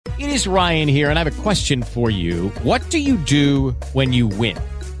It is Ryan here, and I have a question for you. What do you do when you win?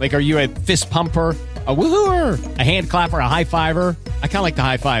 Like, are you a fist pumper, a woohooer, a hand clapper, a high fiver? I kind of like the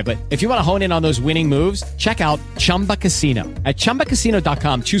high five, but if you want to hone in on those winning moves, check out Chumba Casino. At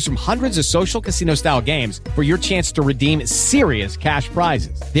ChumbaCasino.com, choose from hundreds of social casino-style games for your chance to redeem serious cash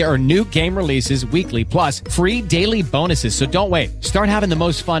prizes. There are new game releases weekly, plus free daily bonuses. So don't wait. Start having the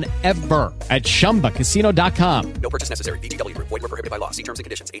most fun ever at ChumbaCasino.com. No purchase necessary. VGW. Void where prohibited by law. See terms and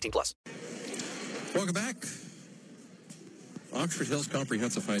conditions. 18+. Welcome back. Oxford Hills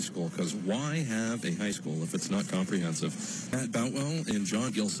Comprehensive High School, because why have a high school if it's not comprehensive? Matt Boutwell and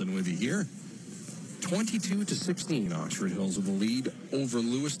John Gilson with you here. 22-16, Oxford Hills with the lead over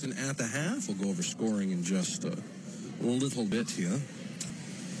Lewiston at the half. We'll go over scoring in just a little bit here.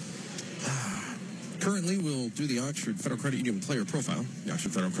 Currently, we'll do the Oxford Federal Credit Union Player Profile. The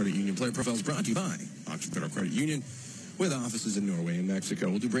Oxford Federal Credit Union Player Profile is brought to you by Oxford Federal Credit Union with offices in Norway and Mexico.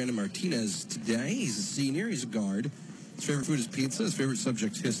 We'll do Brandon Martinez today. He's a senior. He's a guard. His favorite food is pizza. His favorite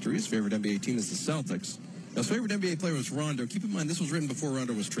subject is history. His favorite NBA team is the Celtics. Now, his favorite NBA player was Rondo. Keep in mind, this was written before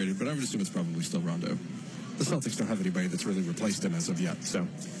Rondo was traded, but I would assume it's probably still Rondo. The Celtics don't have anybody that's really replaced him as of yet. So,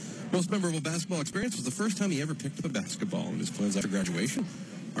 most memorable basketball experience was the first time he ever picked up a basketball, and his plans after graduation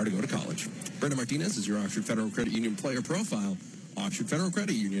are to go to college. Brandon Martinez is your Oxford Federal Credit Union Player Profile. Oxford Federal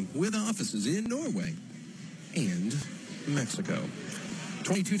Credit Union with offices in Norway and Mexico.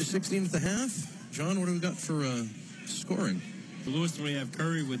 22-16 at the half. John, what do we got for scoring? For Lewiston, we have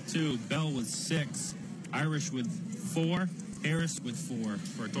Curry with 2, Bell with 6, Irish with 4, Harris with 4,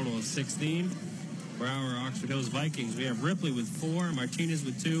 for a total of 16. For our Oxford Hills Vikings, we have Ripley with 4, Martinez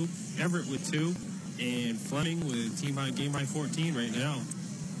with 2, Everett with 2, and Fleming with game high 14 right now.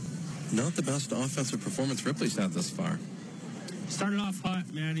 Not the best offensive performance Ripley's had this far. Started off hot,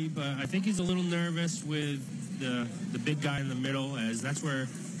 Matty, but I think he's a little nervous with the big guy in the middle, as that's where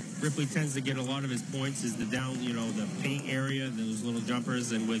Ripley tends to get a lot of his points, is the down, the paint area, those little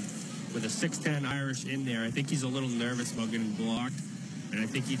jumpers, and with a 6'10" Irish in there, I think he's a little nervous about getting blocked, and I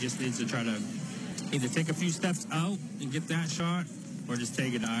think he just needs to try to either take a few steps out and get that shot, or just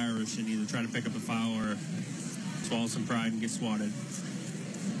take it to Irish and either try to pick up a foul or swallow some pride and get swatted.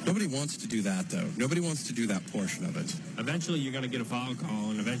 Nobody wants to do that, though. Nobody wants to do that portion of it. Eventually, you're going to get a foul call,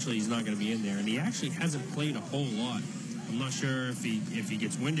 and eventually he's not going to be in there, and he actually hasn't played a whole lot. I'm not sure if he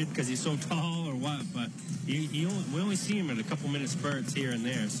gets winded because he's so tall or what, but we only see him at a couple minute spurts here and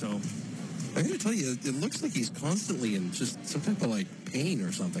there. So I'm going to tell you, it looks like he's constantly in just some type of pain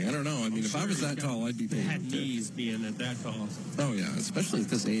or something. I don't know. I mean, if I was that tall, I'd be pain. Had knees being at that tall. Oh yeah, especially at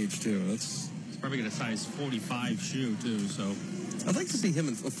this age too. He's probably got a size 45 shoe too. So I'd like to see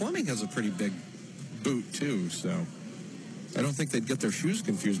him. Fleming has a pretty big boot too, so I don't think they'd get their shoes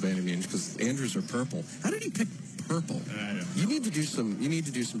confused by any means because Andrews are purple. How did he pick purple? You need to do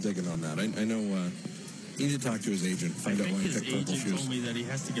some digging on that. I know you need to talk to his agent, find out why he picked purple shoes. His agent told me that he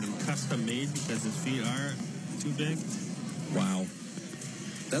has to get them custom made because his feet are too big. Wow,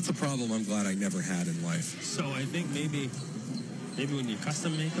 that's a problem I'm glad I never had in life. So I think maybe when you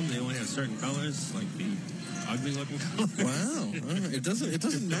custom make them, they only have certain colors, like the ugly looking color. Wow, it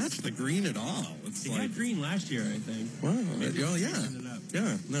doesn't match the green at all. It's had green last year, I think. Wow,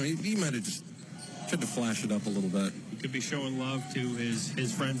 yeah. No, he might have just tried to flash it up a little bit. He could be showing love to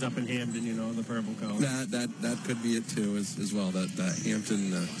his friends up in Hampton, the purple color. That could be it too, as well. That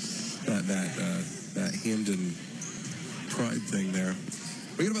Hampton that Hampton pride thing there.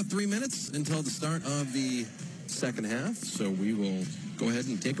 We got about 3 minutes until the start of the second half, so we will go ahead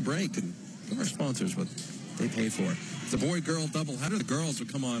and take a break and give our sponsors what they pay for. It's a boy-girl doubleheader. The girls will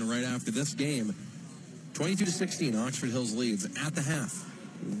come on right after this game. 22-16, Oxford Hills leads at the half.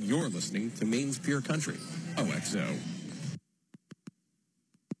 You're listening to Maine's Pure Country, OXO.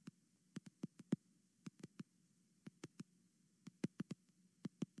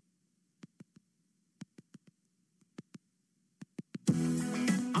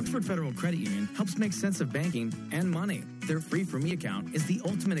 Oxford Federal Credit Union helps make sense of banking and money. Their Free For Me account is the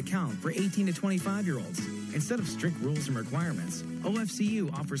ultimate account for 18 to 25-year-olds. Instead of strict rules and requirements,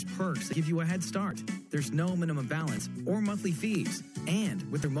 OFCU offers perks that give you a head start. There's no minimum balance or monthly fees. And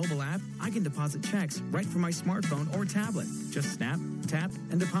with their mobile app, I can deposit checks right from my smartphone or tablet. Just snap, tap,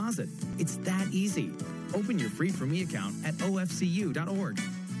 and deposit. It's that easy. Open your Free For Me account at ofcu.org.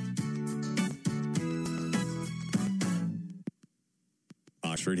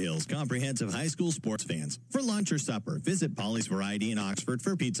 Oxford Hills Comprehensive High School sports fans. For lunch or supper, visit Polly's Variety in Oxford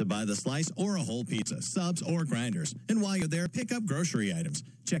for pizza by the slice or a whole pizza, subs or grinders. And while you're there, pick up grocery items.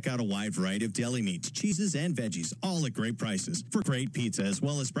 Check out a wide variety of deli meats, cheeses, and veggies, all at great prices. For great pizza as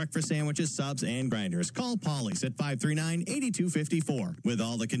well as breakfast sandwiches, subs, and grinders, call Polly's at 539-8254. With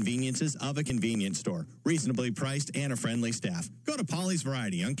all the conveniences of a convenience store, reasonably priced and a friendly staff. Go to Polly's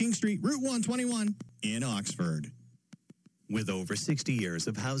Variety on King Street, Route 121 in Oxford. With over 60 years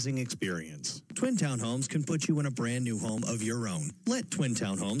of housing experience, Twin Town Homes can put you in a brand new home of your own. Let Twin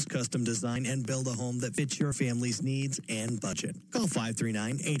Town Homes custom design and build a home that fits your family's needs and budget. Call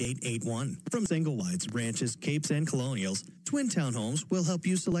 539-8881. From single wides, ranches, capes, and colonials, Twin Town Homes will help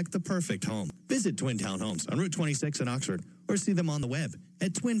you select the perfect home. Visit Twin Town Homes on Route 26 in Oxford or see them on the web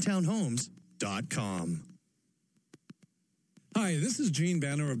at twintownhomes.com. Hi, this is Gene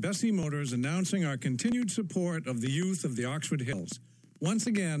Banner of Bessie Motors announcing our continued support of the youth of the Oxford Hills. Once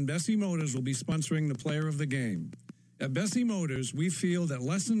again, Bessie Motors will be sponsoring the Player of the Game. At Bessie Motors, we feel that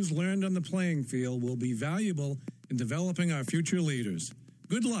lessons learned on the playing field will be valuable in developing our future leaders.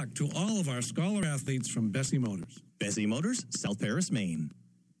 Good luck to all of our scholar athletes from Bessie Motors. Bessie Motors, South Paris, Maine.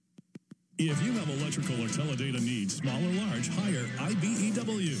 If you have electrical or teledata needs, small or large, hire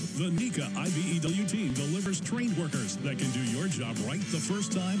IBEW. The NECA IBEW team delivers trained workers that can do your job right the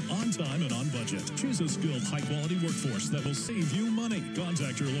first time, on time, and on budget. Choose a skilled, high-quality workforce that will save you money.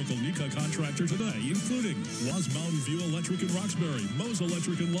 Contact your local NECA contractor today, including Was Mountain View Electric in Roxbury, Moe's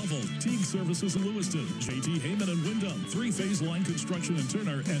Electric in Lovell, Teague Services in Lewiston, JT Heyman in Wyndham, Three-Phase Line Construction in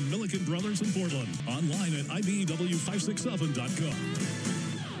Turner, and Milliken Brothers in Portland. Online at IBEW567.com.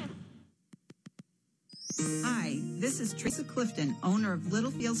 Hi, this is Teresa Clifton, owner of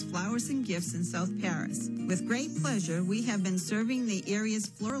Littlefields Flowers and Gifts in South Paris. With great pleasure, we have been serving the area's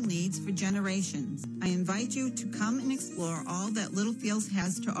floral needs for generations. I invite you to come and explore all that Littlefields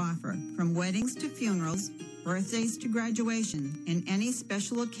has to offer, from weddings to funerals, birthdays to graduation, and any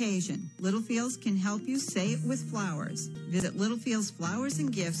special occasion. Littlefields can help you say it with flowers. Visit Littlefields Flowers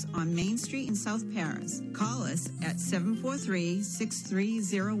and Gifts on Main Street in South Paris. Call us at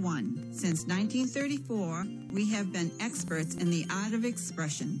 743-6301. Since 1934, we have been experts in the art of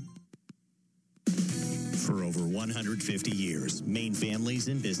expression. For over 150 years, Maine families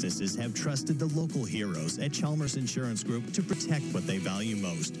and businesses have trusted the local heroes at Chalmers Insurance Group to protect what they value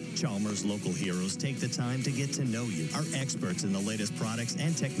most. Chalmers local heroes take the time to get to know you, are experts in the latest products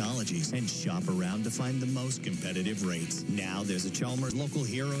and technologies, and shop around to find the most competitive rates. Now there's a Chalmers local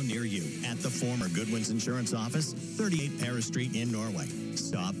hero near you at the former Goodwin's Insurance Office, 38 Paris Street in Norway.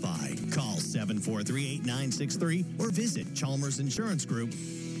 Stop by, call 743-8963, or visit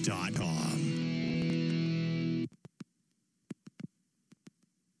chalmersinsurancegroup.com.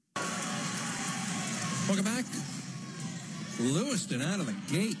 Welcome back. Lewiston out of the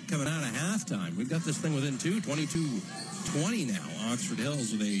gate coming out of halftime. We've got this thing within 22-20 now. Oxford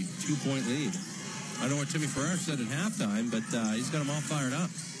Hills with a 2-point lead. I don't know what Timmy Ferrer said at halftime, but he's got them all fired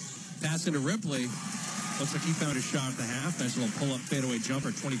up. Pass into Ripley. Looks like he found his shot at the half. Nice little pull-up fadeaway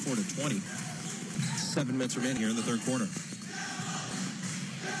jumper, 24-20. 7 minutes remaining here in the third quarter.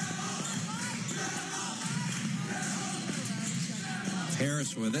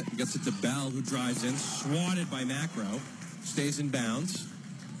 Harris with it. Gets it to Bell, who drives in. Swatted by Macro. Stays in bounds.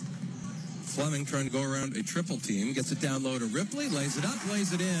 Fleming trying to go around a triple team. Gets it down low to Ripley. Lays it up.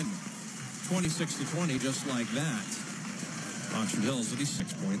 Lays it in. 26-20, just like that. Oxford Hills with a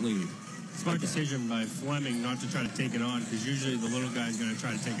 6-point lead. Smart decision by Fleming not to try to take it on, because usually the little guy's going to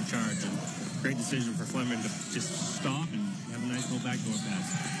try to take a charge. And great decision for Fleming to just stop and have a nice little backdoor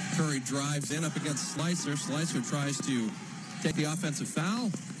pass. Curry drives in up against Slicer. Slicer tries to take the offensive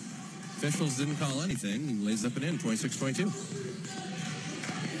foul. Officials didn't call anything. He lays up and in, 26-22.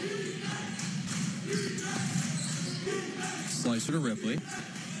 Slicer to Ripley.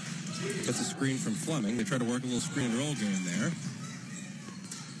 Gets a screen from Fleming. They try to work a little screen and roll game there.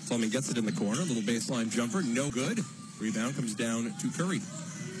 Fleming gets it in the corner. Little baseline jumper. No good. Rebound comes down to Curry.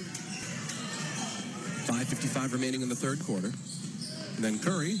 5:55 remaining in the third quarter. And then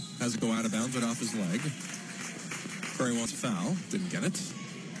Curry has it go out of bounds right off his leg. Curry wants a foul. Didn't get it.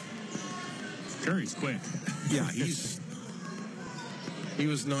 Curry's quick. Yeah, he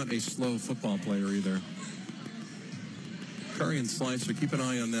was not a slow football player either. Curry and Slicer, keep an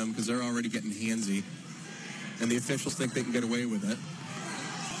eye on them because they're already getting handsy. And the officials think they can get away with it.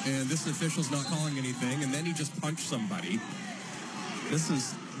 And this official's not calling anything, and then he just punched somebody.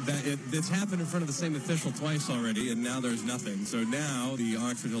 It's happened in front of the same official twice already, and now there's nothing. So now the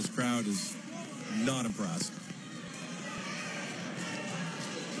Oxford Hills crowd is not impressed.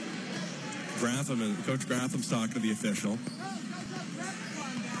 Coach Grafham's talking to the official.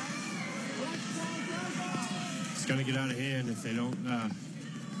 going to get out of hand if they don't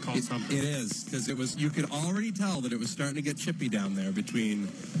call something. It is, because it was. You could already tell that it was starting to get chippy down there between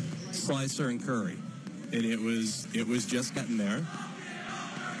Slicer and Curry, and it was just getting there.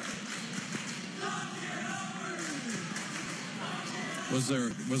 Was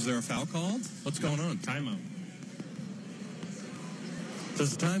there a foul called? What's going on? Timeout.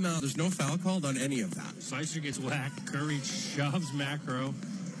 There's a timeout. There's no foul called on any of that. Slicer gets whacked. Curry shoves Macro.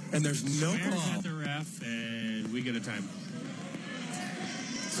 And there's no Swears call. at the ref, and we get a timeout.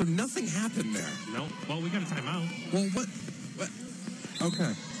 So nothing happened there. No. Well, we got a timeout. Well, what?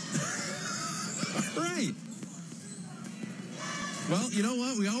 Okay. Right. Well, you know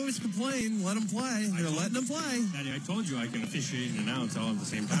what? We always complain. Let them play. They're letting them play. Daddy, I told you I can officiate and announce all at the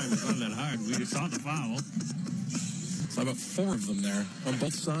same time. It's not that hard. We just saw the foul. So about 4 of them there on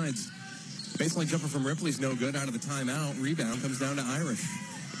both sides. Baseline jumper from Ripley's no good. Out of the timeout. Rebound comes down to Irish.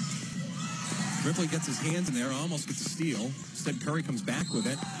 Ripley gets his hands in there, almost gets a steal. Instead, Curry comes back with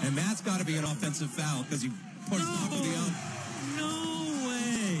it. And that's got to be an offensive foul because he pushed off of the out. No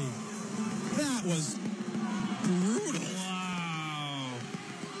way. That was brutal. Wow.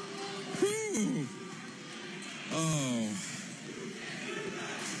 Whew. Oh.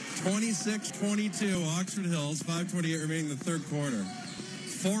 26-22, Oxford Hills, 5:28 remaining in the third quarter.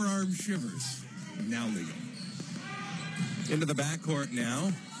 Forearm shivers, now legal. Into the backcourt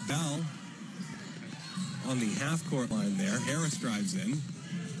now. Bell on the half-court line there. Harris drives in.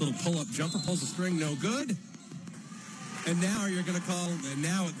 Little pull-up jumper, pulls the string, no good. And now they're going to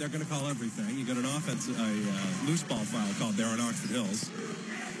call everything. You got an loose ball foul called there on Oxford Hills.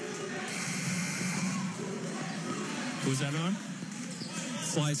 Who's that on?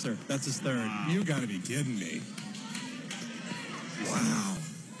 Slicer, that's his third. Wow. You got to be kidding me. Wow.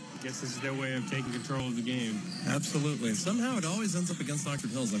 Guess this is their way of taking control of the game. Absolutely. And somehow it always ends up against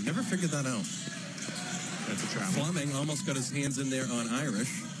Oxford Hills. I've never figured that out. That's a trap. Fleming almost got his hands in there on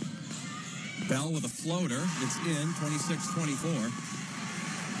Irish. Bell with a floater. It's in, 26-24.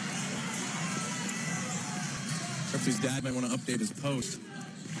 Ripley's dad might want to update his post.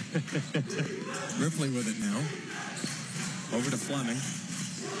 Ripley with it now. Over to Fleming.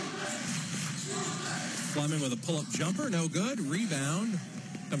 Fleming with a pull-up jumper. No good. Rebound.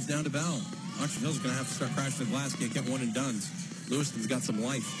 Comes down to Bell. Oxford Hills is going to have to start crashing the glass. Can't get one and done. Lewiston's got some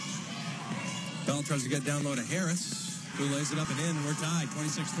life. Bell tries to get down low to Harris, who lays it up and in, and we're tied.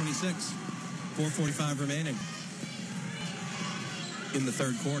 26-26. 4:45 remaining in the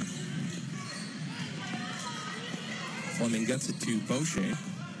third quarter. Fleming gets it to Beauchene.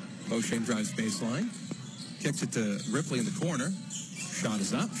 Beauchene drives baseline. Kicks it to Ripley in the corner. Shot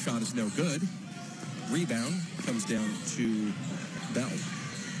is up. Shot is no good. Rebound comes down to Bell.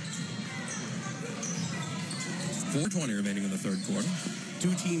 4:20 remaining in the third quarter.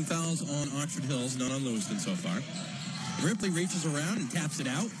 2 team fouls on Oxford Hills, none on Lewiston so far. Ripley reaches around and taps it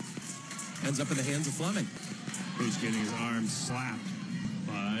out. Ends up in the hands of Fleming. Who's getting his arm slapped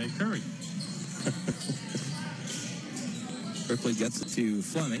by Curry. Ripley gets it to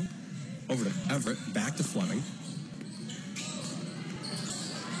Fleming. Over to Everett. Back to Fleming.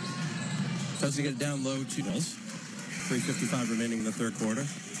 Tries to get it down low to Hills. 3:55 remaining in the third quarter.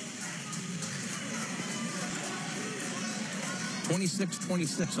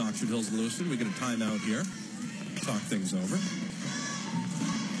 26-26 Oxford Hills and Lewiston. We get a timeout here. Talk things over.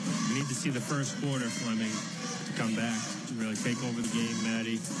 We need to see the first quarter, Fleming, to come back, to really take over the game,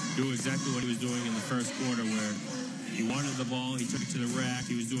 Matty. Do exactly what he was doing in the first quarter where he wanted the ball, he took it to the rack,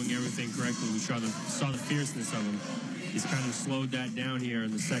 he was doing everything correctly. We saw the fierceness of him. He's kind of slowed that down here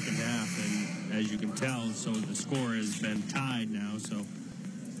in the second half, and as you can tell, so the score has been tied now, so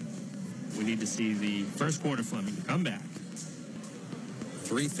we need to see the first quarter, Fleming, come back.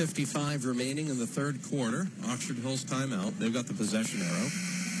 3:55 remaining in the third quarter. Oxford Hills timeout. They've got the possession arrow.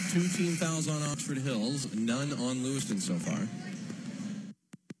 2 team fouls on Oxford Hills, none on Lewiston so far.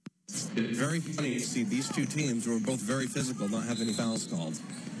 It's very funny to see these two teams who are both very physical not have any fouls called.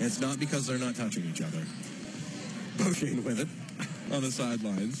 And it's not because they're not touching each other. Beauchene with it on the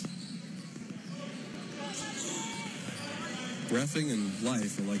sidelines. Reffing and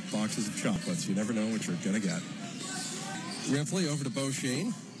life are like boxes of chocolates. You never know what you're going to get. Ripley over to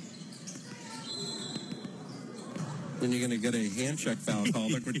Beauchene. Then you're going to get a hand check foul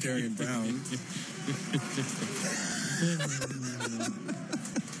called like with Darian Brown.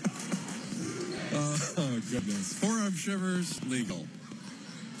 Oh, goodness. Forearm shivers, legal.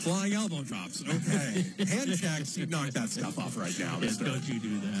 Flying elbow drops, okay. Hand checks, you knock that stuff off right now. Yes, don't you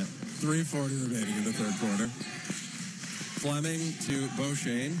do that. 3:40 remaining in the third quarter. Fleming to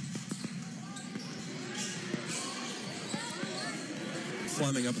Beauchene.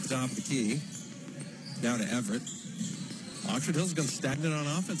 Fleming up at the top of the key. Down to Everett. Oxford Hill's gone stagnant on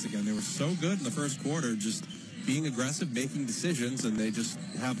offense again. They were so good in the first quarter, just being aggressive, making decisions, and they just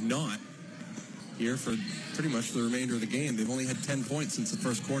have not here for pretty much the remainder of the game. They've only had 10 points since the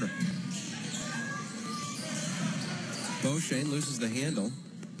first quarter. Beauchene loses the handle.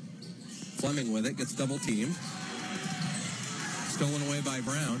 Fleming with it, gets double teamed. Stolen away by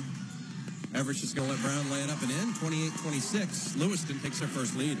Brown. Everett's just going to let Brown lay it up and in. 28-26. Lewiston takes their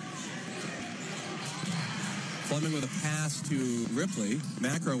first lead. Fleming with a pass to Ripley.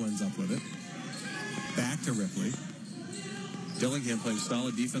 Macro ends up with it. Back to Ripley. Dillingham playing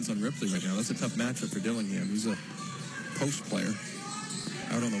solid defense on Ripley right now. That's a tough matchup for Dillingham. He's a post player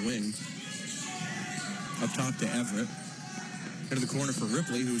out on the wing. Up top to Everett. Into the corner for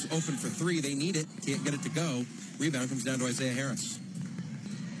Ripley, who's open for three. They need it. Can't get it to go. Rebound comes down to Isaiah Harris.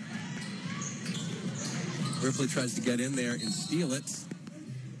 Ripley tries to get in there and steal it.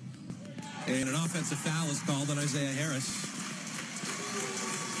 And an offensive foul is called on Isaiah Harris.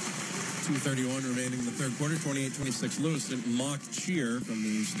 2:31 remaining in the third quarter. 28-26 Lewiston. Mock cheer from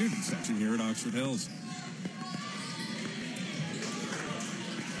the student section here at Oxford Hills.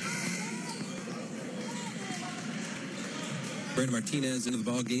 Brandon Martinez into the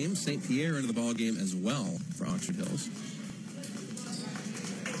ball game. St. Pierre into the ball game as well for Oxford Hills.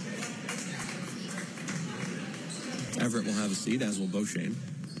 Everett will have a seat, as will Beauchene.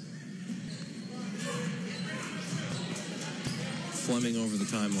 Fleming over the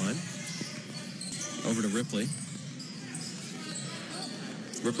timeline. Over to Ripley.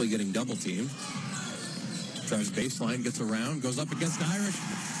 Ripley getting double teamed. Drives baseline, gets around, goes up against Irish.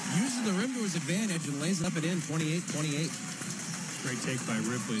 Uses the rim to his advantage and lays it up and in. 28-28. Great take by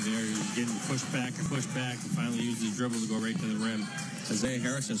Ripley there. He was getting pushed back, and finally used his dribble to go right to the rim. Isaiah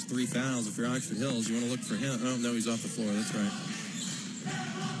Harris has 3 fouls. If you're Oxford Hills, you want to look for him. Oh, no, he's off the floor. That's right.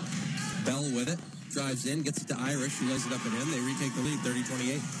 Bell with it. Drives in, gets it to Irish, who lays it up and in. They retake the lead,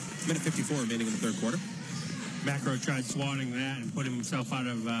 30-28. Minute 54 remaining in the third quarter. Macro tried swatting that and putting himself out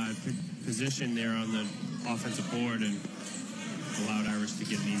of position there on the offensive board and allowed Irish to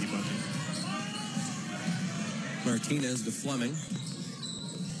get an easy bucket. Martinez to Fleming.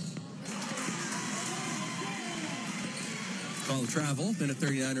 Call the travel. Minute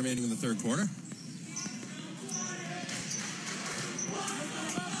 39 remaining in the third quarter.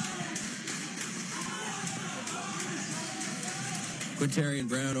 Quintarian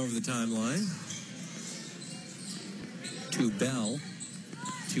Brown over the timeline. To Bell.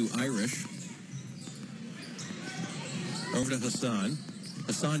 To Irish. Over to Hassan.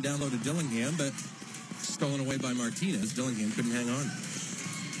 Hassan down low to Dillingham, but stolen away by Martinez. Dillingham couldn't hang on.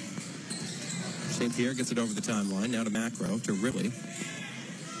 St. Pierre gets it over the timeline. Now to Macro, to Ripley.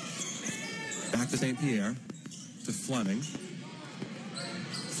 Back to St. Pierre. To Fleming.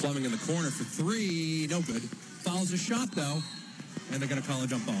 Fleming in the corner for three. No good. Fouls a shot, though. And they're going to call a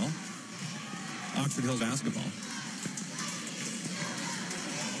jump ball. Oxford Hills basketball.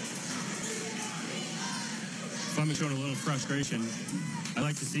 Fleming showing a little frustration. I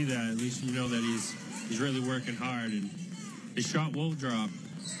like to see that. At least you know that he's really working hard, and his shot will drop.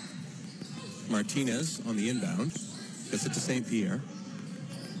 Martinez on the inbound. Gets it to St. Pierre.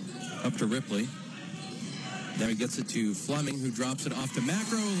 Up to Ripley. Now he gets it to Fleming, who drops it off to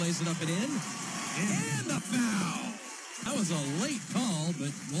Macro, lays it up and in. And the foul! That was a late call,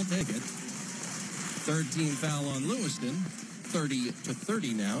 but we'll take it. Third team foul on Lewiston.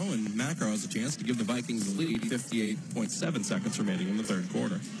 30-30 now, and Macro has a chance to give the Vikings the lead. 58.7 seconds remaining in the third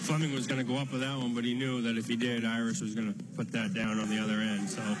quarter. Fleming was going to go up with that one, but he knew that if he did, Irish was going to put that down on the other end.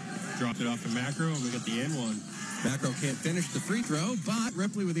 So dropped it off to Macro, and we got the end one. Macro can't finish the free throw, but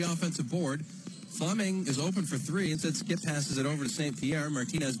Ripley with the offensive board. Fleming is open for three. Instead, Skip passes it over to St. Pierre.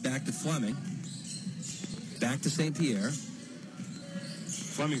 Martinez back to Fleming. Back to St. Pierre.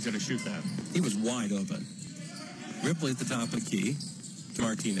 Fleming's going to shoot that. He was wide open. Ripley at the top of the key to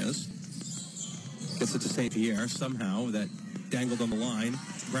Martinez. Gets it to St. Pierre. Somehow that dangled on the line.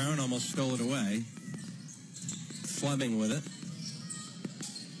 Brown almost stole it away. Fleming with it.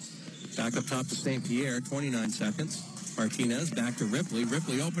 Back up top to St. Pierre. 29 seconds. Martinez back to Ripley.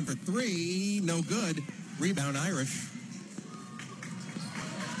 Ripley open for three. No good. Rebound Irish.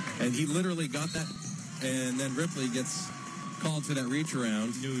 And he literally got that. And then Ripley gets called for that reach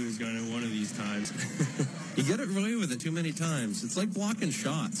around. Knew he was going to one of these times. You get away with it too many times. It's like blocking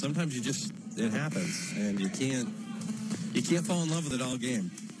shots. Sometimes it happens, and you can't fall in love with it all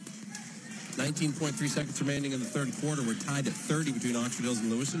game. 19.3 seconds remaining in the third quarter. We're tied at 30 between Oxford Hills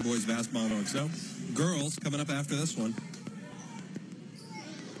and Lewiston. Boys basketball and woxo. Girls coming up after this one.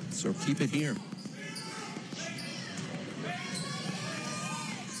 So keep it here.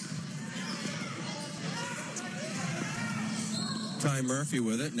 Ty Murphy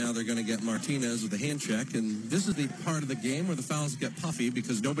with it. Now they're going to get Martinez with a hand check. And this is the part of the game where the fouls get puffy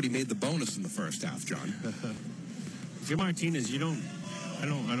because nobody made the bonus in the first half, John. If you're Martinez, I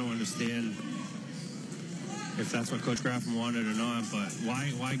don't understand if that's what Coach Graffin wanted or not, but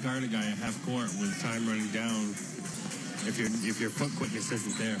why guard a guy at half court with time running down if your foot quickness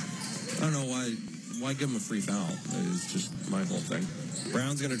isn't there? I don't know why give him a free foul. It's just my whole thing.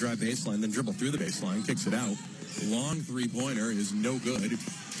 Brown's going to drive baseline, then dribble through the baseline, kicks it out. Long three-pointer is no good.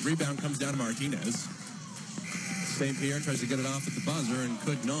 Rebound comes down to Martinez. St. Pierre tries to get it off at the buzzer and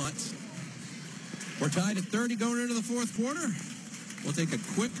could not. We're tied at 30 going into the fourth quarter. We'll take a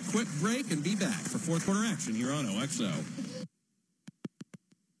quick break and be back for fourth quarter action here on OXO.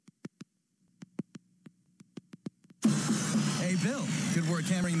 Hey, Bill, good work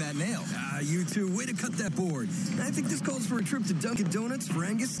hammering that nail. You two, way to cut that board. I think this calls for a trip to Dunkin' Donuts for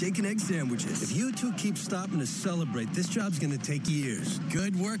Angus steak and egg sandwiches. If you two keep stopping to celebrate, this job's going to take years.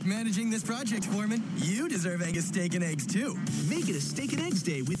 Good work managing this project, Foreman. You deserve Angus steak and eggs, too. Make it a steak and eggs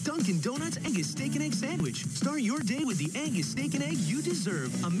day with Dunkin' Donuts Angus steak and egg sandwich. Start your day with the Angus steak and egg you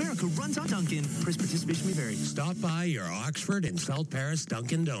deserve. America runs on Dunkin'. Price participation may vary. Stop by your Oxford and South Paris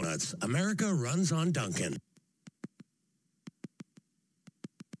Dunkin' Donuts. America runs on Dunkin'.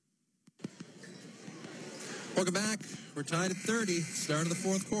 Welcome back. We're tied at 30. Start of the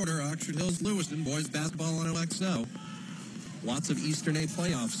fourth quarter. Oxford Hills, Lewiston. Boys basketball on OXO. Lots of Eastern A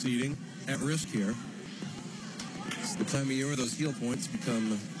playoff seeding at risk here. It's the time of year where those heel points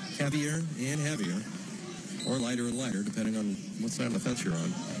become heavier and heavier, or lighter and lighter, depending on what side of the fence you're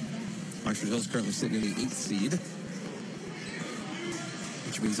on. Oxford Hills currently sitting in the 8th seed,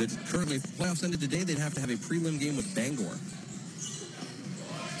 which means that currently, if the playoffs ended today, they'd have to have a prelim game with Bangor.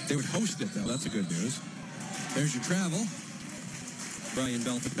 They would host it, though. That's a good news. There's your travel. Brian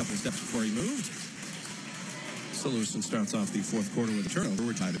Bell took a couple of steps before he moved. So Lewiston starts off the fourth quarter with a turnover.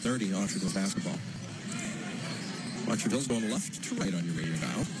 We're tied at 30. Oxford Hills basketball. Oxford Hills going left to right on your radio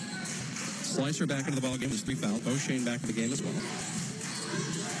dial. Slicer back into the ball game. There's 3 fouls. O'Shane back in the game as well.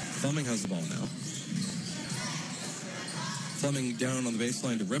 Fleming has the ball now. Fleming down on the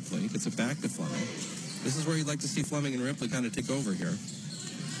baseline to Ripley. Gets it back to Fleming. This is where you'd like to see Fleming and Ripley kind of take over here.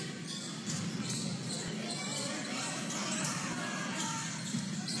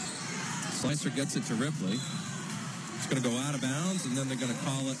 Slicer gets it to Ripley. It's going to go out of bounds, and then they're going to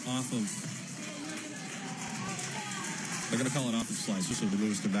call it off of. They're going to call it off of Slicer, so they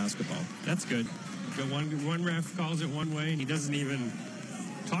lose to basketball. That's good. One ref calls it one way, and he doesn't even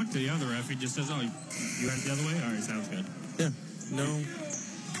talk to the other ref. He just says, "Oh, you had it the other way? All right, sounds good." Yeah. No.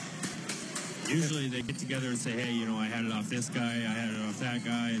 Usually they get together and say, "Hey, I had it off this guy, I had it off that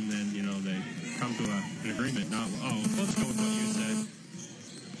guy," and then they come to an agreement. Not, let's go with what you said.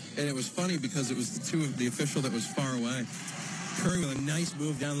 And it was funny because it was the official that was far away. Curry with a nice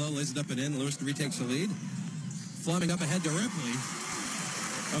move down low, lays it up and in. Lewiston retakes the lead. Fleming up ahead to Ripley.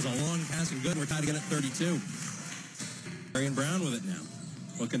 That was a long pass and good. We're tied again at 32. Curry and Brown with it now.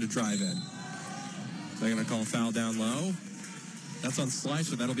 Looking to drive in. They're going to call a foul down low. That's on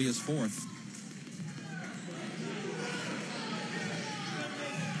Slicer. That'll be his 4th.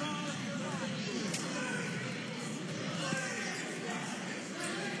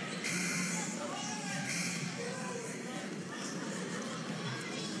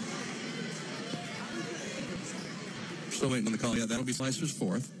 Still waiting on the call. Yeah, that'll be Slicer's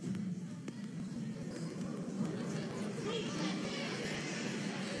 4th.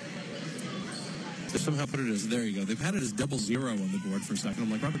 They somehow put it as, there you go. They've had it as 0-0 on the board for a second.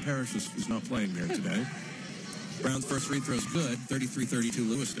 I'm like, Robert Parrish is not playing there today. Brown's first free throw is good. 33-32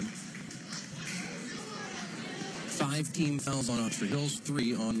 Lewiston. 5 team fouls on Oxford Hills,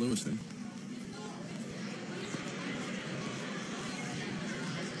 3 on Lewiston.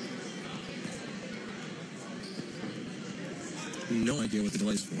 No idea what the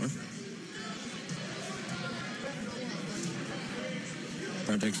delay's for.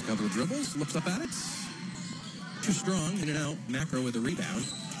 Brown takes a couple of dribbles, looks up at it. Too strong, in and out. Macro with a rebound.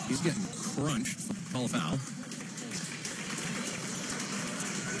 He's getting crunched. Call a foul.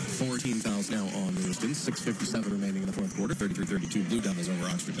 14 fouls now on Lewiston. 6:57 remaining in the fourth quarter. 33-32 Blue Devils over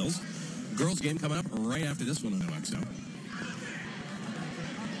Oxford Hills. Girls game coming up right after this one on OXO.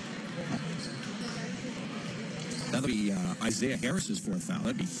 That'll be Isaiah Harris's 4th foul.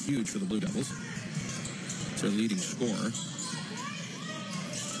 That'd be huge for the Blue Devils. It's their leading scorer.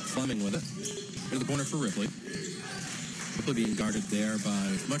 Fleming with it. Into the corner for Ripley. Ripley being guarded there by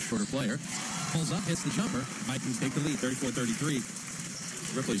a much shorter player. Pulls up, hits the jumper. Vikings take the lead, 34-33.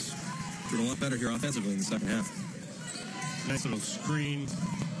 Ripley's doing a lot better here offensively in the second half. Nice little screen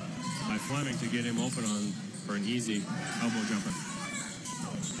by Fleming to get him open for an easy elbow jumper.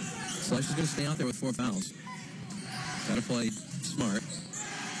 Slicer's going to stay out there with 4 fouls. Got to play smart.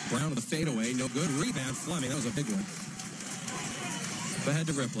 Brown with a fadeaway. No good. Rebound. Fleming. That was a big one. Ahead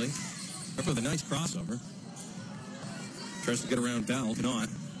to Ripley. Ripley with a nice crossover. Tries to get around Bell. Cannot.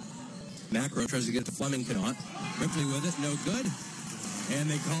 Macro tries to get it to Fleming. Cannot. Ripley with it. No good.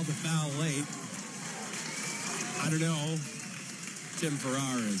 And they called the foul late. I don't know. Tim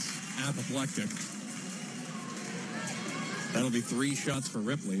Farrar is apoplectic. That'll be 3 shots for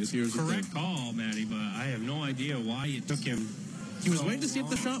Ripley. Here's correct call, Matty, but I have no idea why it took him. He was waiting to see if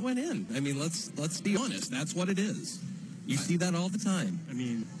the shot went in. I mean, let's be honest. That's what it is. You see that all the time. I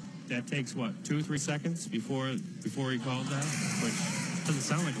mean, that takes, 2-3 seconds before he called that? Which doesn't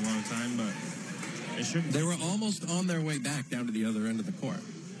sound like a long time, but it shouldn't. They were almost on their way back down to the other end of the court.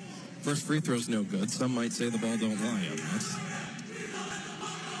 First free throw's no good. Some might say the ball don't lie on this.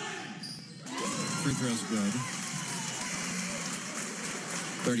 Free throw's good.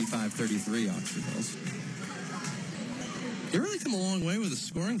 35-33 Oxford Hills. They really come a long way with the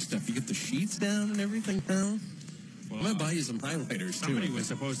scoring stuff. You get the sheets down and everything down. Well, I'm going to buy you some highlighters, too. Somebody was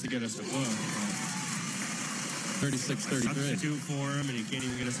supposed to get us a book. 36-33. Substitute for him, and he can't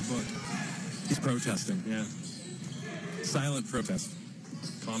even get us a book. He's protesting. Yeah. Silent protest.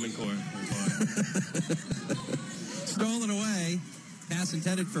 Common Core. Stolen away. Pass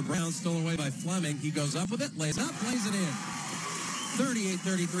intended for Brown. Stolen away by Fleming. He goes up with it. Lays up. Lays it in.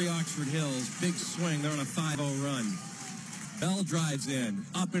 38-33 Oxford Hills. Big swing. They're on a 5-0 run. Bell drives in.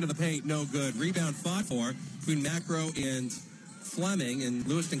 Up into the paint. No good. Rebound fought for between Macro and Fleming. And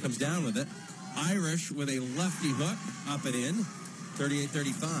Lewiston comes down with it. Irish with a lefty hook. Up and in.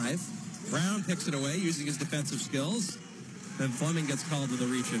 38-35. Brown picks it away using his defensive skills. Then Fleming gets called to the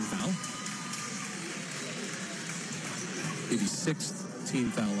reach-in foul. Maybe 6th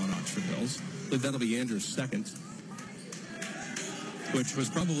team foul on Oxford Hills. I believe that'll be Andrew's second. Which was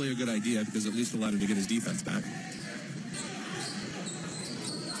probably a good idea because at least allowed him to get his defense back.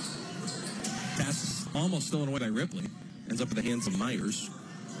 Pass almost stolen away by Ripley. Ends up in the hands of Myers.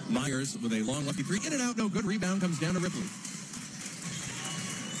 Myers with a long lefty 3. In and out, no good. Rebound comes down to Ripley.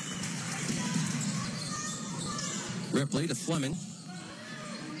 Ripley to Fleming.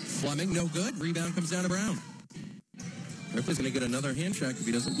 Fleming, no good. Rebound comes down to Brown. Ripley's going to get another hand check if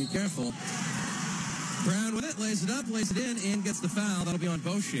he doesn't be careful. Brown with it, lays it up, lays it in, and gets the foul. That'll be on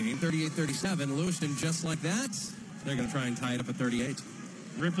Beauchene. 38-37. Lewiston just like that. They're going to try and tie it up at 38.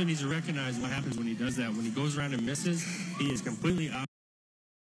 Ripley needs to recognize what happens when he does that. When he goes around and misses, he is completely out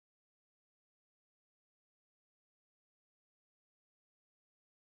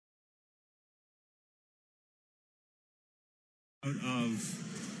of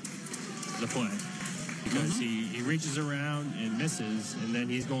the play. Because he reaches around and misses, and then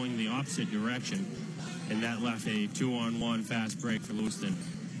he's going the opposite direction. And that left a 2-on-1 fast break for Lewiston.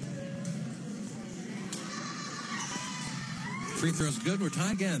 Free throw's good. We're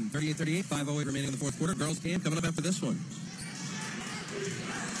tied again. 38-38, 5:08 remaining in the fourth quarter. Girls game coming up after this one.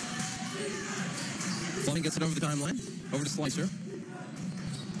 Fleming gets it over the timeline. Over to Slicer.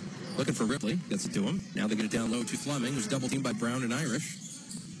 Looking for Ripley. Gets it to him. Now they get it down low to Fleming, who's double teamed by Brown and Irish.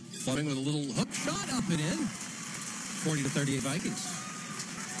 Fleming with a little hook shot up and in. 40-38 Vikings.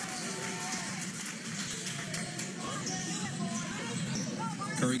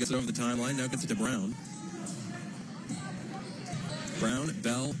 Curry gets it over the timeline. Now gets it to Brown. Brown,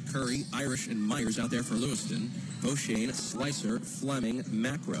 Bell, Curry, Irish, and Myers out there for Lewiston. Beauchene, Slicer, Fleming,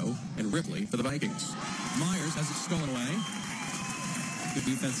 Macro, and Ripley for the Vikings. Myers has it stolen away. Good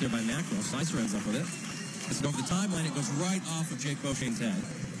defense there by Macro. Slicer ends up with it. Gets it over the timeline. It goes right off of Jake Beauchene's head.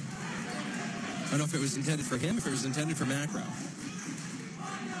 I don't know if it was intended for him, if it was intended for Macro.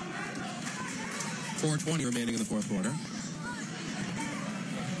 4:20 remaining in the fourth quarter.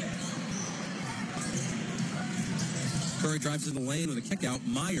 Curry drives in the lane with a kick out.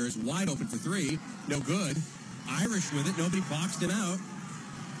 Myers wide open for 3. No good. Irish with it. Nobody boxed him out.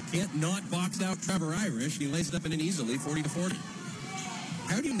 Can't not box out Trevor Irish. He lays it up and in easily, 40-40.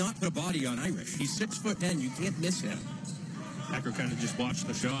 How do you not put a body on Irish? He's 6'10". You can't miss him. Packer kind of just watched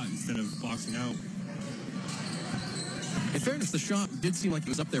the shot instead of boxing out. In fairness, the shot did seem like it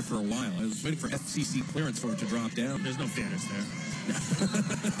was up there for a while. I was waiting for FCC clearance for it to drop down. There's no fairness there.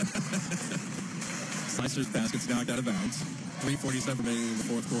 Slicer's pass gets knocked out of bounds. 3:47 remaining in the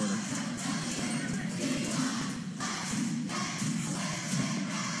fourth quarter.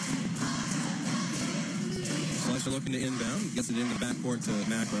 Slicer looking to inbound. Gets it into the backcourt to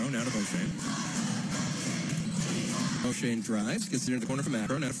Macro. Now to Beauchene. Beauchene drives. Gets it into the corner for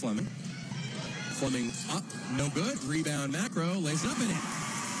Macro. Now to Fleming. Fleming up. No good. Rebound Macro. Lays it up in it.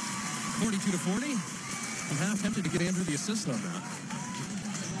 42-40. I'm half tempted to get Andrew the assist on that.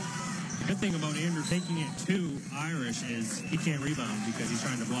 good thing about Andrew taking it to Irish is he can't rebound because he's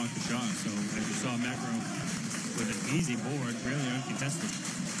trying to block the shot. So as you saw, Macro with an easy board, really uncontested.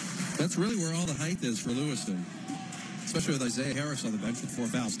 That's really where all the height is for Lewiston, especially with Isaiah Harris on the bench with 4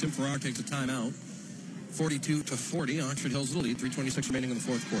 fouls. Tim Farrar takes a timeout. 42-40. Oxford Hills the lead. 3:26 remaining in the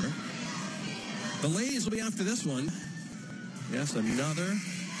fourth quarter. The ladies will be after this one. Yes, another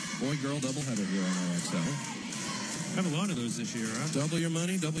boy-girl doubleheader here on RXL. Have a lot of those this year, huh? Double your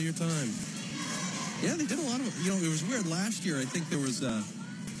money, double your time. Yeah, they did a lot of it. You know, it was weird. Last year, I think there's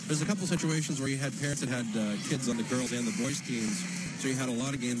a couple situations where you had parents that had kids on the girls and the boys teams, so you had a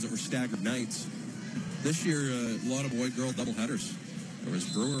lot of games that were staggered nights. This year, a lot of boy-girl doubleheaders. There was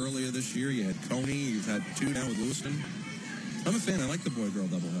Brewer earlier this year. You had Coney. You've had 2 now with Lewiston. I'm a fan. I like the boy-girl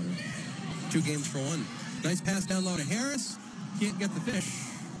doubleheader. 2 games for 1. Nice pass down low to Harris. Can't get the fish,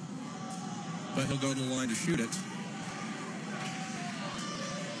 but he'll go to the line to shoot it.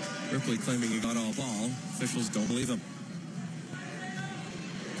 Ripley claiming he got all ball. Officials don't believe him.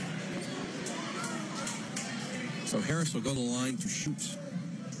 So Harris will go to the line to shoot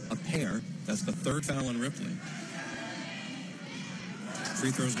a pair. That's the 3rd foul on Ripley.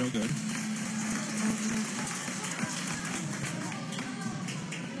 Free throw's no good.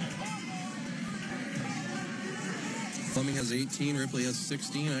 Fleming has 18. Ripley has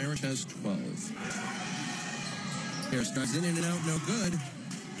 16. Irish has 12. Harris drives in and out. No good.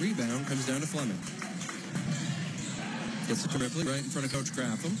 Rebound comes down to Fleming. Gets it to Ripley right in front of Coach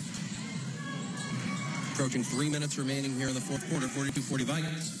Graffam. Approaching 3 minutes remaining here in the fourth quarter. 42-40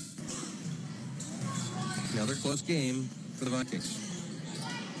 Vikings. Another close game for the Vikings.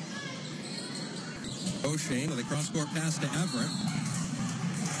 O'Shane with a cross-court pass to Everett.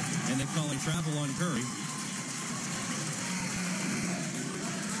 And they call him travel on Curry.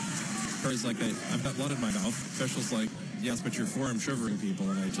 Curry's like, I've got blood in my mouth. Official's like, yes, but you're for him shivering people,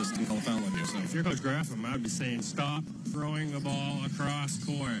 and I just didn't call a foul on you. So if you're Coach Graffam, I would be saying stop throwing the ball across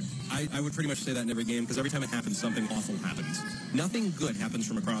court. I would pretty much say that in every game, because every time it happens, something awful happens. Nothing good happens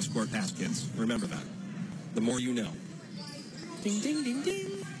from a cross-court pass, kids. Remember that. The more you know. Ding, ding, ding, ding.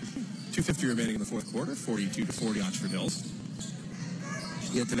 2:50 remaining in the fourth quarter. 42-40 Oxford Hills.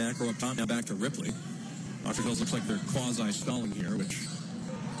 Get to Macro up top, now back to Ripley. Oxford Hills looks like they're quasi-stalling here, which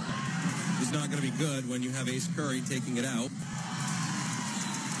is not going to be good when you have Ace Curry taking it out.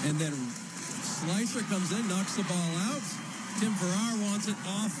 And then Slicer comes in, knocks the ball out. Tim Farrar wants it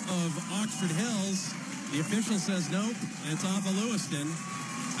off of Oxford Hills. The official says nope, and it's off of Lewiston,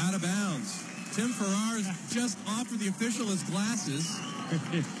 out of bounds. Tim Farrar just offered the official his glasses,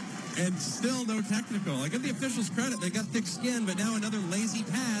 and still no technical. I give the officials credit. They got thick skin, but now another lazy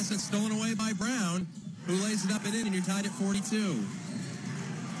pass that's stolen away by Brown, who lays it up and in, and you're tied at 42.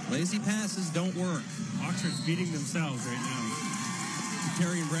 Lazy passes don't work. Oxford's beating themselves right now.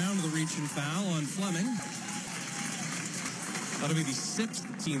 Terry Brown with a reaching foul on Fleming. That'll be the 6th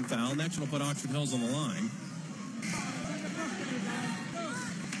team foul. Next one will put Oxford Hills on the line.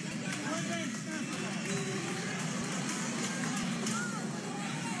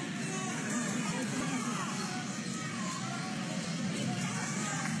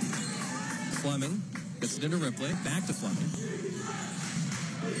 Fleming gets it into Ripley. Back to Fleming.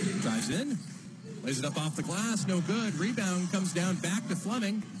 Drives in. Lays it up off the glass. No good. Rebound comes down back to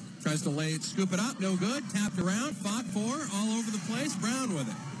Fleming. Tries to lay it, scoop it up. No good. Tapped around. Fought for. All over the place. Brown with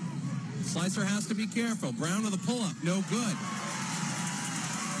it. Slicer has to be careful. Brown with a pull-up. No good.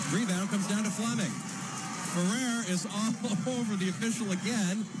 Rebound comes down to Fleming. Ferrer is all over the official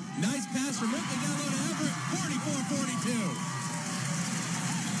again. Nice pass from Ripley down low to Everett. 44-42.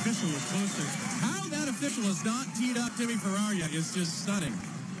 Official was closer. How that official has not teed up Timmy Farrar yet is just stunning.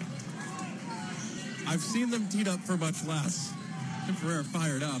 I've seen them teed up for much less. Tim Ferrer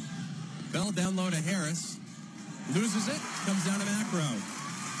fired up. Bell down low to Harris. Loses it. Comes down to Macro.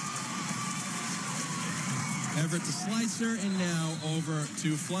 Everett to Slicer, and now over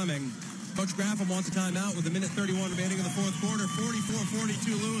to Fleming. Coach Graffam wants a timeout with 1:31 remaining in the fourth quarter.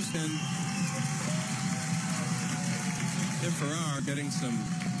 44-42 Lewiston. Tim Farrar getting some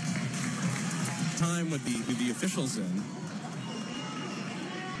time with the officials in.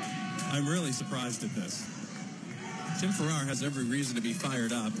 I'm really surprised at this. Tim Farrar has every reason to be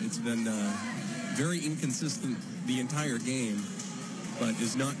fired up. It's been very inconsistent the entire game, but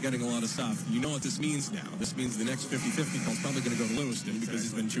is not getting a lot of stuff. You know what this means now. This means the next 50-50 call is probably going to go to Lewiston because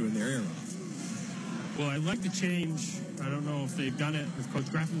he's been chewing their ear off. Well, I'd like to change. I don't know if they've done it, if Coach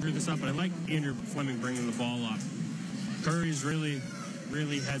Graffam drew this up, but I like Andrew Fleming bringing the ball up. Curry's really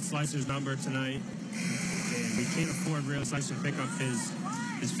had Slicer's number tonight, and we can't afford really Slicer to pick up his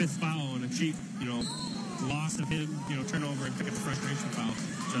 5th foul on a cheap, loss of him, turnover and pick up the frustration foul.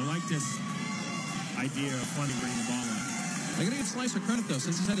 So I like this idea of Fleming bringing the ball up. I got to give Slicer credit, though.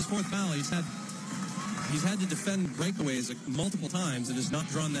 Since he's had his fourth foul, he's had to defend breakaways multiple times and has not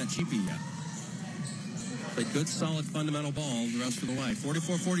drawn that cheapie yet. Played good, solid, fundamental ball the rest of the way.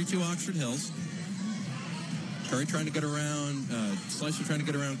 44-42 Oxford Hills. Curry trying to get around, Slicer trying to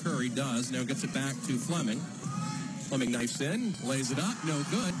get around Curry, does. Now gets it back to Fleming. Fleming knifes in, lays it up, no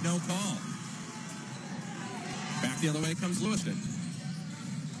good, no call. Back the other way comes Lewiston.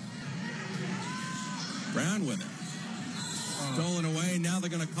 Brown with it. Stolen away. Now they're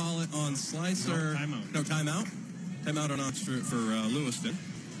going to call it on Slicer. No, timeout. Timeout on Oxford for Lewiston.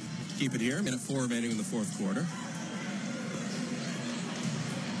 Keep it here. Minute 4 remaining in the fourth quarter.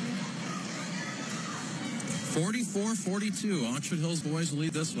 44-42. Oxford Hills boys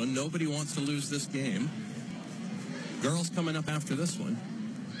lead this one. Nobody wants to lose this game. Girls coming up after this one.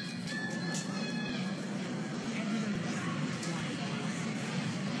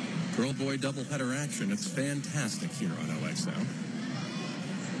 Girl-boy doubleheader action. It's fantastic here on OXO.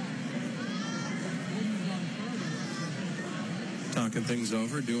 Talking things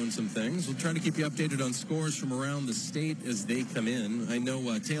over, doing some things. We'll try to keep you updated on scores from around the state as they come in. I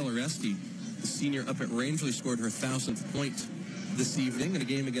know Taylor Esty, the senior up at Rangeley, scored her 1,000th point this evening in a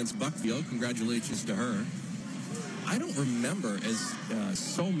game against Buckfield. Congratulations to her. I don't remember as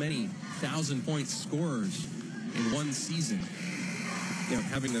so many 1,000-point scorers in one season. You know,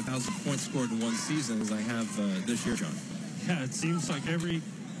 having 1,000 points scored in one season as I have this year, John. Yeah, it seems like every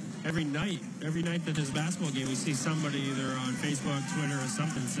night that there's a basketball game, we see somebody either on Facebook, Twitter, or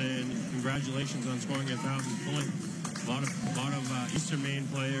something saying congratulations on scoring 1,000 points. A lot of Eastern Maine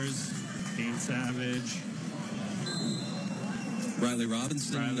players, Kane Savage, Riley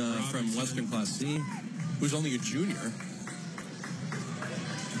Robinson, from Western Class C, who's only a junior.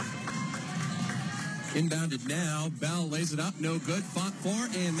 Inbounded now. Bell lays it up. No good. Fought for.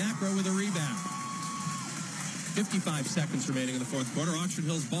 And Macro with a rebound. 55 seconds remaining in the fourth quarter. Oxford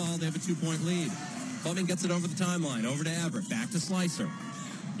Hills ball. They have a 2-point lead. Fleming gets it over the timeline. Over to Everett. Back to Slicer.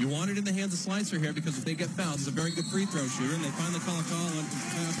 You want it in the hands of Slicer here because if they get fouled, he's a very good free throw shooter. And they finally call a foul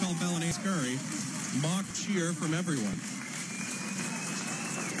on Ace Curry. Mock cheer from everyone.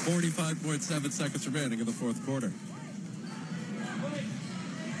 45.7 seconds remaining in the fourth quarter.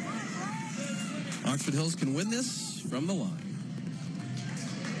 Oxford Hills can win this from the line.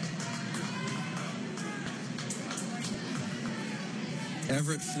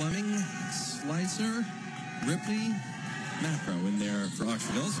 Everett, Fleming, Slicer, Ripley, Macro in there for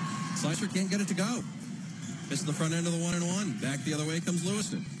Oxford Hills. Slicer can't get it to go. Missing the front end of the 1-and-1. Back the other way comes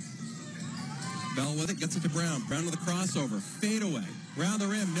Lewiston. Bell with it, gets it to Brown. Brown with a crossover. Fade away. Round the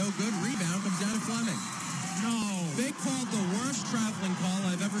rim, no good. Rebound comes down to Fleming. No. They called the worst traveling call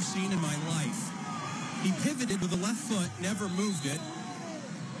I've ever seen in my life. He pivoted with the left foot, never moved it.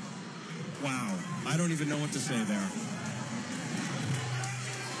 Wow. I don't even know what to say there.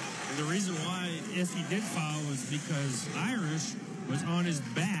 And the reason why, if he did foul, was because Irish was on his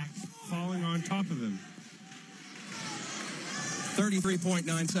back, falling on top of him.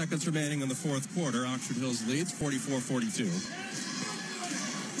 33.9 seconds remaining in the fourth quarter. Oxford Hills leads 44-42.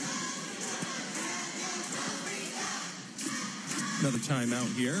 Another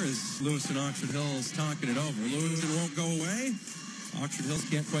timeout here as Lewis and Oxford Hills talking it over. Lewiston won't go away. Oxford Hills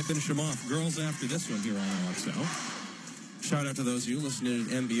can't quite finish them off. Girls after this one here on OXO. Shout out to those of you listening at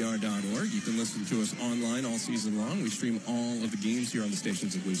mbr.org. You can listen to us online all season long. We stream all of the games here on the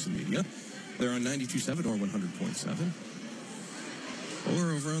stations of Lewiston Media. They're on 92.7 or 100.7.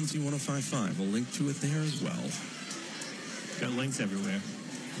 Or over on Z105.5. We'll link to it there as well. Got links everywhere.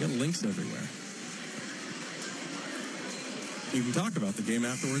 Got links everywhere. You can talk about the game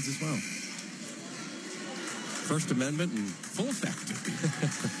afterwards as well. First Amendment in full effect.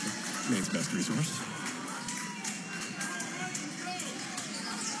 Maine's best resource.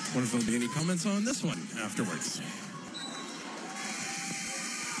 Wonder if there'll be any comments on this one afterwards.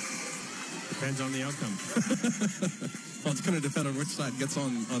 Depends on the outcome. Well, it's going to depend on which side gets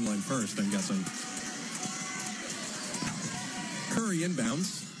online first, I'm guessing. Curry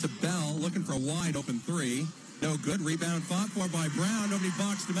inbounds to Bell, looking for a wide open three. No good. Rebound fought for by Brown. Nobody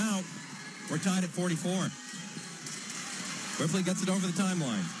boxed him out. We're tied at 44. Ripley gets it over the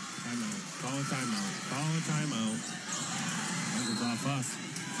timeline. Timeout. Call a timeout. Call a timeout. That was off us.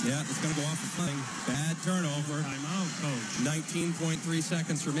 Yeah, it's going to go off the thing. Bad turnover. Timeout, coach. 19.3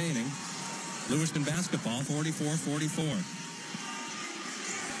 seconds remaining. Lewiston basketball, 44-44.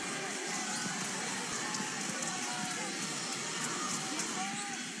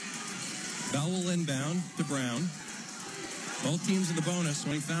 Bell will inbound to Brown. Both teams in the bonus.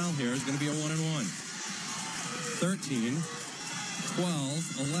 When he foul here is going to be a 1-and-1. 13,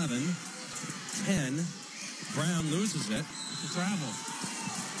 12, 11, 10. Brown loses it. It's a travel.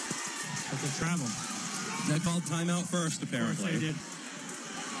 It's a travel. They called timeout first, apparently. They did.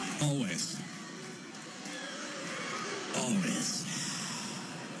 Always.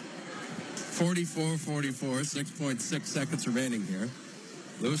 44-44, 6.6 seconds remaining here.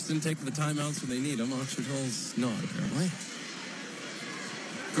 Lewiston taking the timeouts when they need them. Oxford Hill's not, apparently.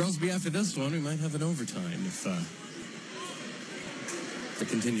 Girlsby, after this one, we might have an overtime if it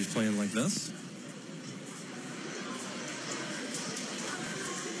continues playing like this.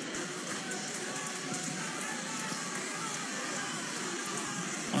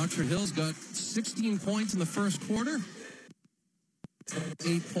 Oxford Hill's got 16 points in the first quarter.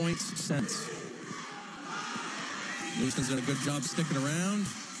 8 points since. Lewiston's done a good job sticking around.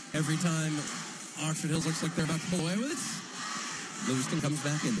 Every time Oxford Hills looks like they're about to pull away with it, Lewiston comes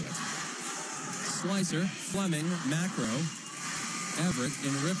back into it. Slicer, Fleming, Macro, Everett,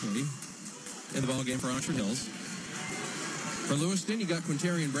 and Ripley in the ballgame for Oxford Hills. For Lewiston, you got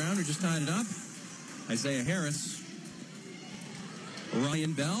Quintarian Brown, who just tied it up. Isaiah Harris,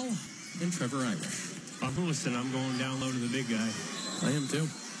 Ryan Bell, and Trevor Irish. I'm Lewiston. I'm going down low to the big guy. I am too.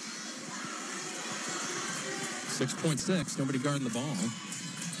 6.6. Nobody guarding the ball.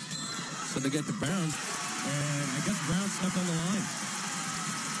 So they get to Brown. And I guess Brown stepped on the line.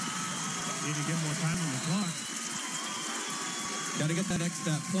 Need to get more time on the clock. Got to get that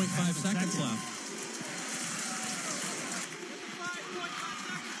 0.5 seconds left.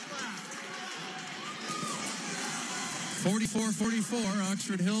 .44-44,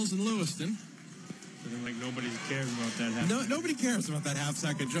 Oxford Hills and Lewiston. Like nobody cares about that half. Nobody cares about that half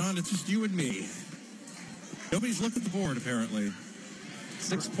second, John. It's just you and me. Nobody's looked at the board apparently.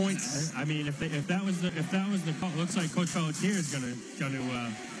 6 points. I mean, if that was the call, looks like Coach Pelletier is gonna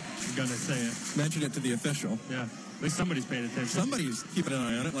say it. Mention it to the official. Yeah. At least somebody's paying attention. Somebody's keeping an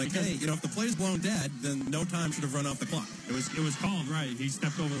eye on it. Like, hey, if the play's blown dead, then no time should have run off the clock. It was called right. He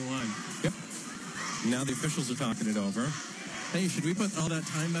stepped over the line. Yep. Now the officials are talking it over. Hey, should we put all that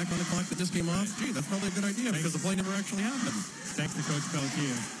time back on the clock that just came off? Gee, that's probably a good idea because the play never actually happened. Thanks to Coach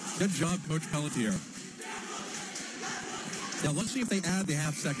Pelletier. Good job, Coach Pelletier. Now, let's see if they add the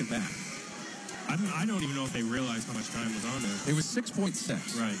half second back. I don't even know if they realized how much time was on there. It was 6.6.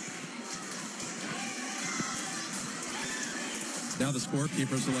 Right. Now the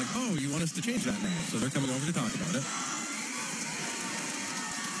scorekeepers are like, oh, you want us to change that now? So they're coming over to talk about it.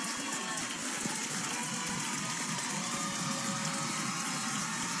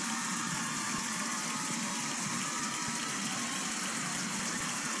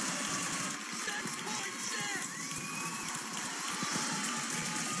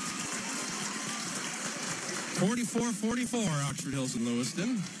 .44-44, Oxford Hills and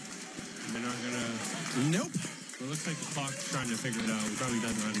Lewiston. They're not gonna. Nope. It looks like the clock's trying to figure it out. He probably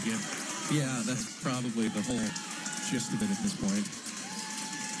doesn't know how to get. Yeah, that's probably the whole gist of it at this point.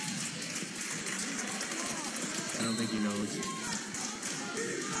 I don't think he knows.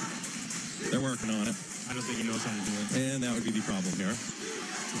 They're working on it. I don't think he knows how to do it. And that would be the problem here.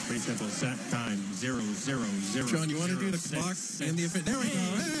 It's pretty simple. Set time 0, 0, 0. John, you want to do the 6, clock 6. and the official? There we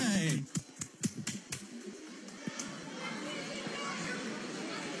go. Hey!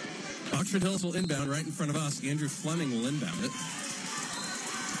 Oxford Hills will inbound right in front of us. Andrew Fleming will inbound it.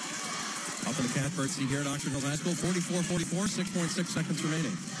 Up in the catbird seat here at Oxford Hills High School. 44-44, 6.6 seconds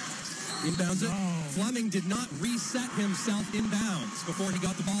remaining. Inbounds it. Oh. Fleming did not reset himself inbounds before he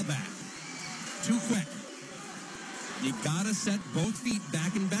got the ball back. Too quick. You gotta set both feet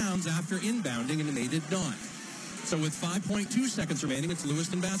back in bounds after inbounding, and they did not. So with 5.2 seconds remaining, it's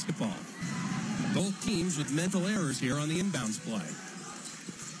Lewiston basketball. Both teams with mental errors here on the inbounds play.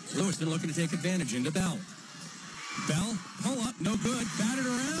 Lewiston looking to take advantage into Bell. Bell, pull up, no good. Batted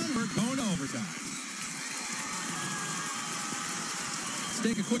around, we're going to overtime. Let's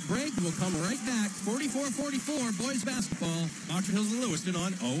take a quick break and we'll come right back. 44-44, boys basketball. Oxford Hills and Lewiston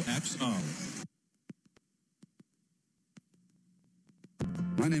on OXO.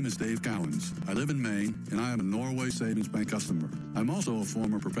 My name is Dave Cowens. I live in Maine, and I am a Norway Savings Bank customer. I'm also a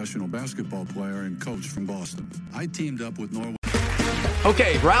former professional basketball player and coach from Boston. I teamed up with Norway.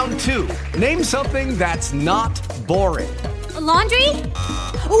 Okay, round two. Name something that's not boring. A laundry?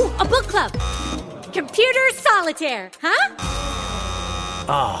 Ooh, a book club. Computer solitaire, huh?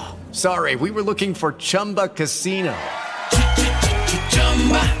 Ah, sorry, we were looking for Chumba Casino.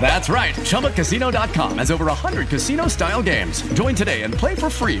 That's right, ChumbaCasino.com has over 100 casino-style games. Join today and play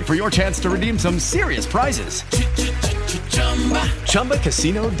for free for your chance to redeem some serious prizes.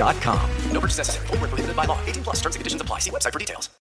 ChumbaCasino.com. No purchase necessary. Void where prohibited by law. 18+ terms and conditions apply. See website for details.